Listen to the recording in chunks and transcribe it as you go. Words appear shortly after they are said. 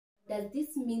does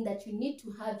this mean that you need to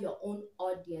have your own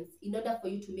audience in order for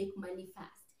you to make money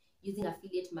fast using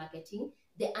affiliate marketing?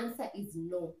 The answer is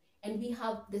no. And we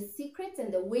have the secrets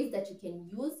and the ways that you can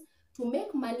use to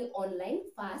make money online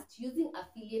fast using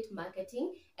affiliate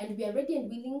marketing, and we are ready and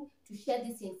willing to share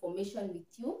this information with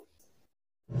you.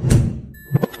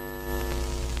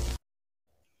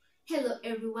 Hello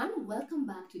everyone, welcome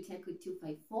back to Tech with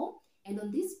 254, and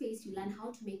on this space you learn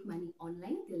how to make money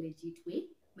online the legit way.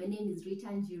 My name is Rita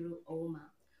Njiro Oma.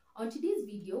 On today's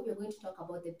video, we're going to talk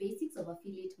about the basics of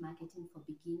affiliate marketing for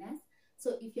beginners.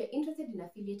 So if you're interested in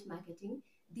affiliate marketing,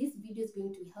 this video is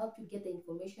going to help you get the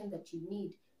information that you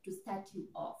need to start you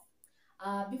off.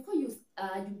 Before you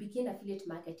begin affiliate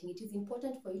marketing, it is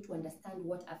important for you to understand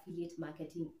what affiliate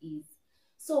marketing is.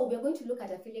 So we're going to look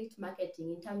at affiliate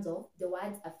marketing in terms of the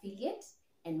words affiliate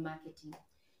and marketing.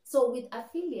 So with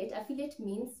affiliate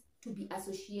means to be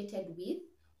associated with,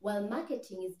 while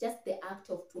marketing is just the act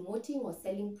of promoting or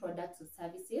selling products or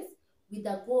services with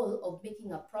the goal of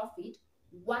making a profit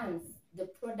once the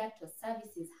product or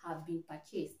services have been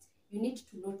purchased. You need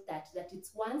to note that it's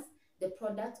once the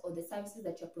products or the services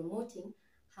that you're promoting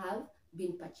have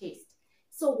been purchased.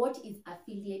 So what is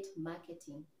affiliate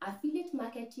marketing? Affiliate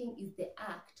marketing is the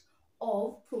act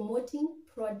of promoting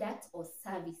products or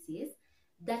services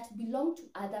that belong to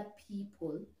other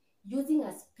people using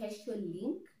a special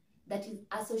link that is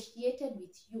associated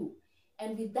with you.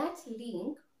 And with that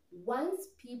link, once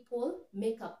people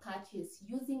make a purchase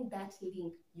using that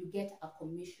link, you get a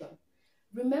commission.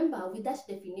 Remember, with that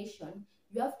definition,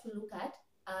 you have to look at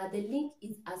the link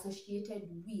is associated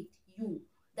with you.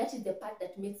 That is the part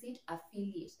that makes it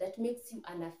affiliate, that makes you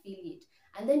an affiliate.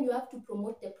 And then you have to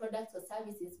promote the products or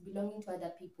services belonging to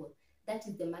other people. That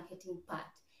is the marketing part.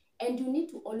 And you need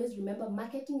to always remember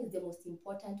marketing is the most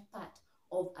important part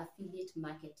of affiliate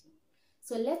marketing.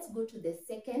 So let's go to the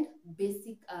second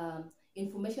basic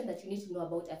information that you need to know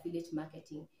about affiliate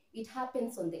marketing. It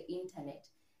happens on the internet.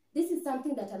 This is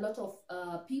something that a lot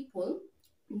of people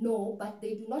know, but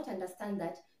they do not understand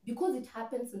that because it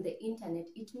happens on the internet,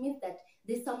 it means that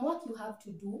there's some work you have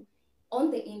to do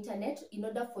on the internet in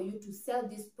order for you to sell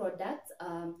these products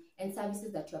and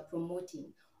services that you're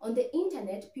promoting. On the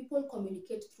internet, people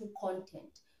communicate through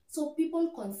content. So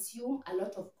people consume a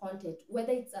lot of content,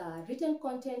 whether it's written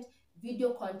content,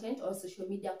 video content, or social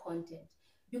media content.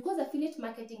 Because affiliate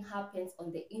marketing happens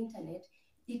on the internet,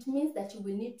 it means that you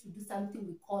will need to do something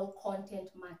we call content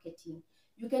marketing.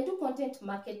 You can do content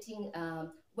marketing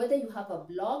whether you have a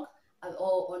blog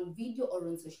or on video or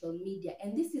on social media.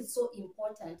 And this is so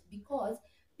important because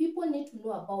people need to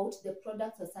know about the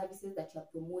products or services that you're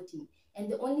promoting. And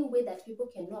the only way that people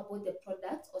can know about the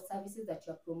products or services that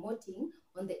you're promoting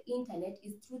on the internet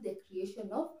is through the creation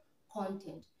of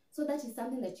content. So that is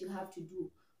something that you have to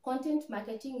do. Content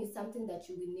marketing is something that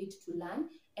you will need to learn,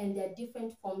 and there are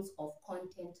different forms of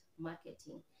content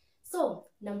marketing. So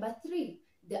number 3,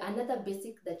 another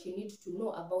basic that you need to know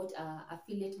about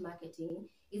affiliate marketing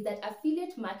is that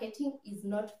affiliate marketing is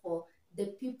not for the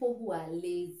people who are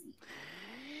lazy.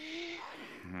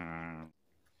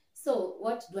 So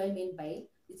what do I mean by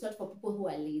it's not for people who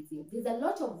are lazy? There's a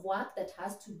lot of work that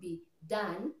has to be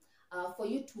done for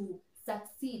you to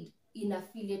succeed in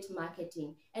affiliate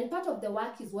marketing. And part of the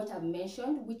work is what I've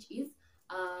mentioned, which is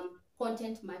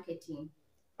content marketing.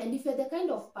 And if you're the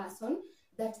kind of person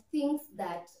that thinks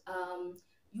that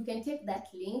you can take that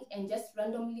link and just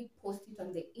randomly post it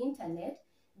on the internet,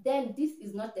 then this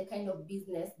is not the kind of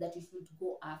business that you should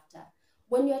go after.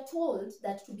 When you're told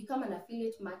that to become an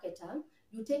affiliate marketer,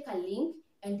 you take a link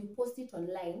and you post it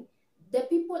online, the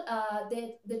people,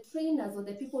 the trainers or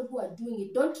the people who are doing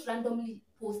it don't randomly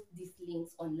post these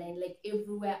links online like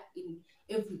everywhere in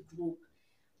every group.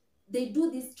 They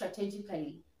do this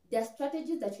strategically. There are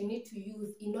strategies that you need to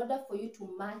use in order for you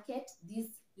to market this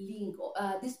link or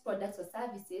these products or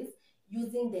services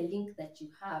using the link that you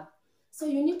have. So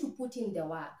you need to put in the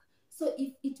work. So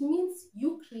if it means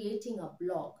you creating a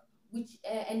blog, which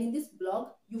and in this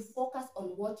blog you focus on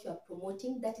what you are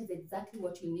promoting, that is exactly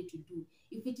what you need to do.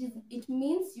 If it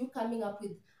means you coming up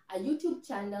with a YouTube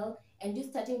channel and you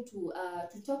starting to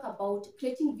talk about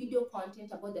creating video content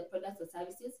about the products or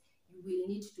services, you will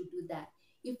need to do that.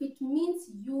 If it means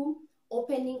you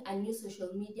opening a new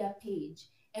social media page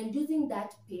and using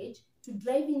that page to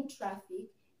drive in traffic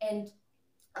and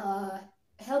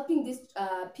helping these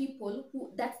people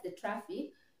who that's the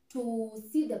traffic to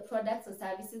see the products or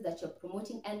services that you're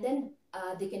promoting, and then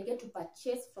they can get to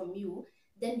purchase from you,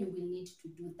 then you will need to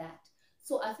do that.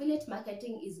 So affiliate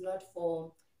marketing is not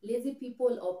for lazy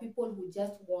people or people who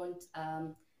just want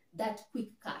that quick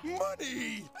cash.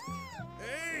 Money!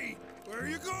 Hey, where are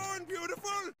you going,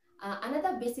 beautiful?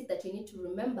 Another basic that you need to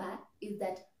remember is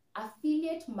that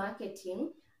affiliate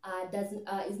marketing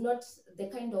is not the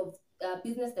kind of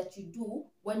business that you do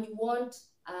when you want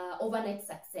overnight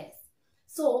success.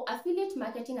 So affiliate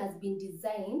marketing has been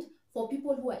designed for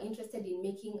people who are interested in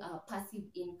making passive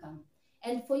income.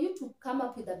 And for you to come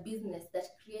up with a business that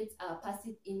creates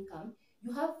passive income,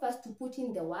 you have first to put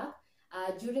in the work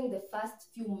during the first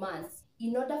few months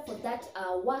in order for that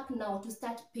work now to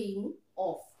start paying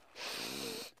off.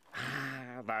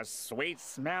 Ah, the sweet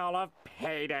smell of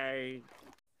payday.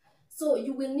 So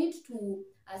you will need to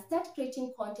start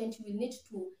creating content. You will need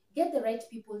to get the right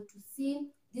people to see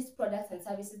these products and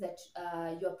services that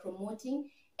you're promoting,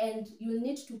 and you will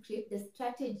need to create the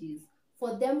strategies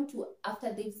for them to,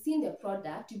 after they've seen the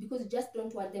product, because you just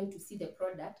don't want them to see the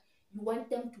product, you want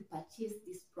them to purchase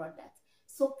this product.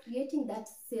 So creating that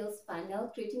sales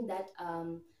funnel, creating that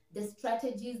the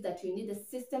strategies that you need, the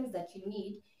systems that you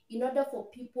need in order for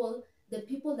people, the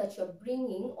people that you're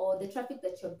bringing or the traffic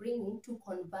that you're bringing, to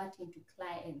convert into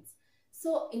clients.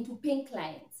 So into paying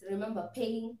clients. Remember,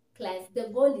 paying clients. The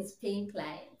goal is paying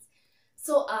clients.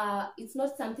 So it's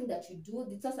not something that you do.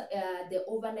 It's not the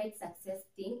overnight success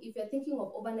thing. If you're thinking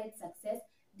of overnight success,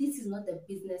 this is not the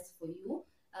business for you.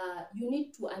 You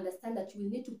need to understand that you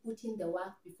will need to put in the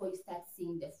work before you start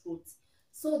seeing the fruits.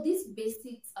 So these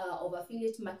basics of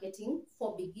affiliate marketing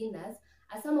for beginners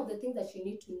are some of the things that you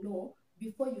need to know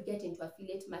before you get into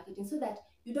affiliate marketing, so that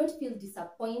you don't feel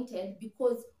disappointed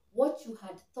because what you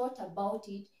had thought about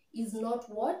it is not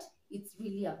what it's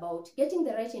really about. Getting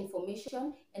the right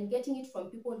information and getting it from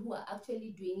people who are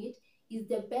actually doing it is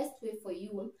the best way for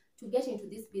you to get into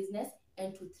this business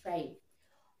and to thrive.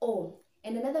 Oh,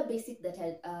 and another basic that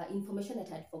information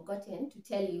that I'd forgotten to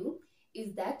tell you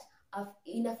is that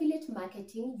in affiliate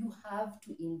marketing, you have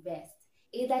to invest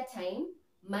either time,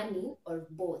 money, or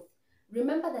both.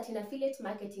 Remember that in affiliate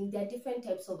marketing, there are different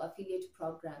types of affiliate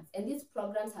programs, and these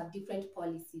programs have different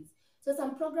policies. So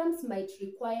some programs might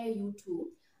require you to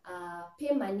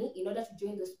pay money in order to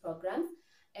join those programs,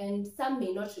 and some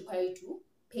may not require you to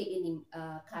pay any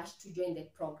cash to join the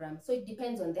program. So it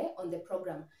depends on the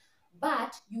program.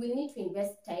 But you will need to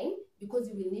invest time, because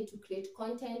you will need to create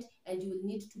content and you will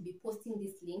need to be posting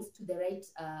these links to the right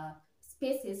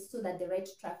spaces so that the right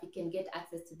traffic can get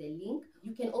access to the link.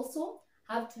 You can also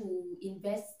have to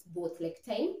invest both, like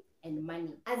time and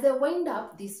money. As I wind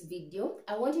up this video,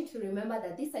 I want you to remember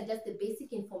that these are just the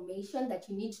basic information that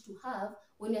you need to have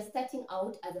when you're starting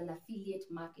out as an affiliate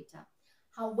marketer.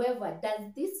 However,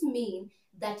 does this mean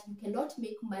that you cannot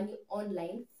make money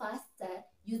online faster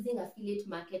using affiliate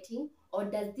marketing? Or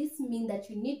does this mean that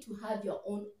you need to have your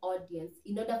own audience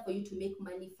in order for you to make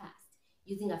money fast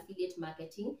using affiliate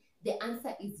marketing? The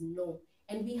answer is no.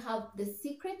 And we have the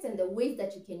secrets and the ways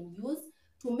that you can use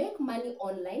to make money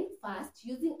online fast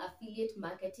using affiliate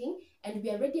marketing. And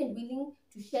we are ready and willing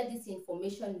to share this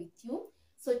information with you.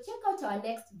 So check out our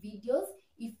next videos.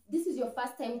 If this is your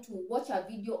first time to watch our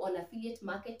video on affiliate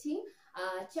marketing,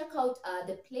 check out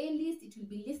the playlist. It will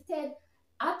be listed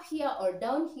up here or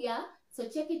down here. So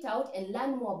check it out and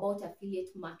learn more about affiliate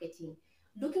marketing.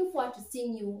 Looking forward to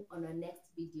seeing you on our next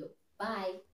video. Bye.